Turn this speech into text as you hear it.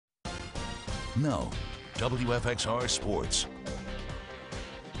No. WFXR Sports.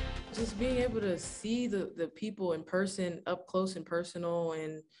 Just being able to see the people in person, up close and personal,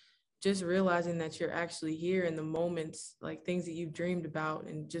 and just realizing that you're actually here in the moments, like things that you've dreamed about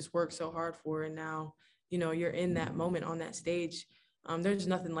and just worked so hard for. And now, you're in that moment on that stage. There's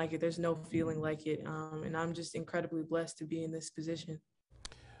nothing like it. There's no feeling like it. And I'm just incredibly blessed to be in this position.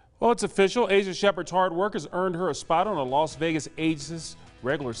 Well, it's official. Aisha Sheppard's hard work has earned her a spot on the Las Vegas Aces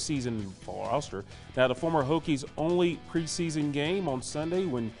regular season roster. Now, the former Hokies' only preseason game on Sunday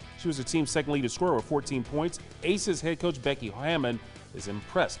when she was the team's second leading scorer with 14 points. Aces head coach Becky Hammon is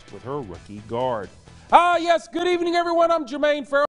impressed with her rookie guard. Yes, good evening, everyone. I'm Jermaine Farrell.